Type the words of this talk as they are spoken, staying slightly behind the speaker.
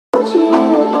told you, you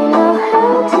know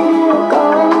how to go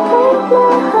and break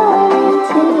my heart in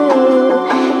two.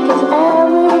 'Cause I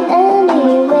would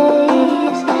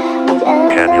anyways,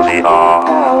 would anyways,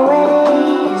 always.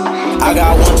 I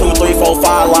got 1, 2, 3, 4,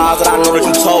 5 lies that I know that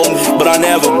you told me, but I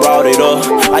never brought it up.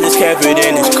 I just kept it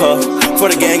in this cup. For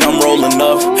the gang, I'm rolling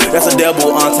up. That's a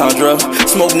double entendre.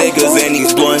 Smoke niggas in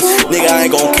these blunts. Nigga, I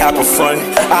ain't gon' cap a front.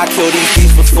 I kill these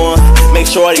beats for fun. Make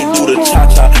sure they do the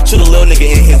cha-cha. Shoot a little nigga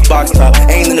in his box top.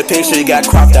 Ain't in the picture, he got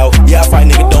cropped out. Yeah, I fight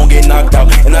nigga, don't get knocked out.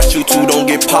 And I shoot two, don't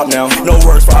get popped now. No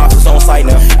words for officers on site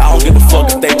now. I don't give a fuck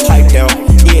if they pipe down.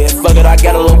 Yeah, fuck it, I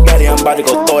got a little Betty. I'm about to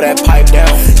go throw that pipe down.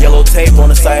 Yellow tape on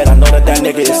the side. I know that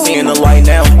nigga is seeing the light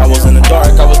now. I was in the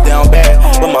dark, I was down bad,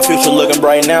 but my future looking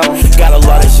bright now. Got a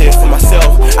lot of shit for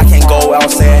myself, I can't go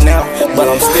out saying now. But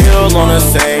I'm still on the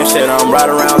same shit. I'm right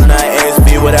around that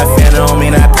SB with that Phantom on me,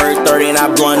 that perk 30 and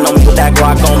that blunt on me with that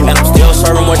Glock on me. And I'm still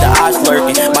serving with the eyes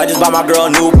lurking. Might just buy my girl a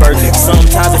new Birkin.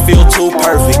 Sometimes it feel too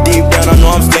perfect. Deep down I know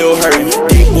I'm still hurting.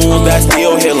 Deep wounds that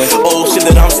still healing. Old shit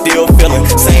that I'm still feeling.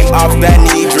 Same ops that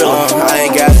need drilling. I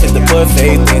ain't got shit to put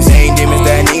faith in. Same demons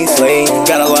that need slaying.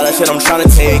 Got a lot of shit I'm tryna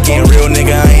take in. Real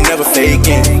nigga, I ain't never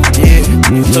faking. Yeah,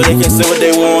 so they can say what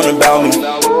they want about me.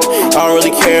 I don't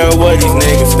really care what these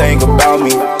niggas think about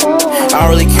me. I don't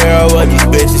really care what these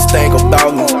bitches think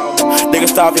about me. They can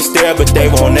stop and stare, but they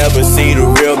won't ever see the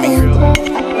real me.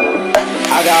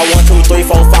 I got 1, 2, 3,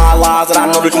 4, 5 lies that I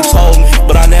know that you told me,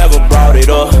 but I never brought it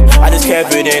up. I just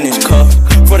kept it in this cup.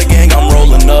 For the gang, I'm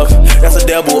rolling up. That's a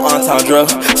double entendre.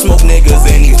 Smoke niggas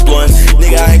in these blunts.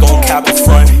 Nigga, I ain't gon' cap a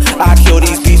front. I kill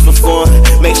these beats for fun.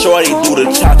 Make sure they do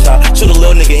the cha-cha. Shoot a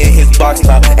little nigga in his box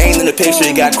top. Ain't in the picture,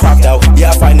 he got cropped out.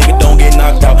 Yeah, I fight nigga, don't get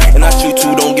knocked out. And I shoot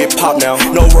two, don't get popped now.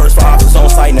 No words for officers on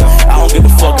site now. I don't give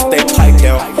a fuck if they pipe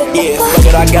down. Yeah, fuck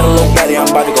it, I got a little Betty. I'm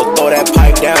about to go throw that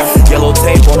pipe down. Yellow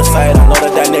tape on the side. I know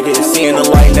that nigga is seeing the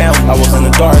light now. I was in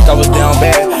the dark, I was down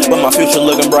bad, but my future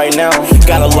looking bright now.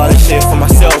 Got a lot of shit for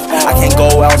myself, I can't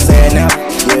go out saying now.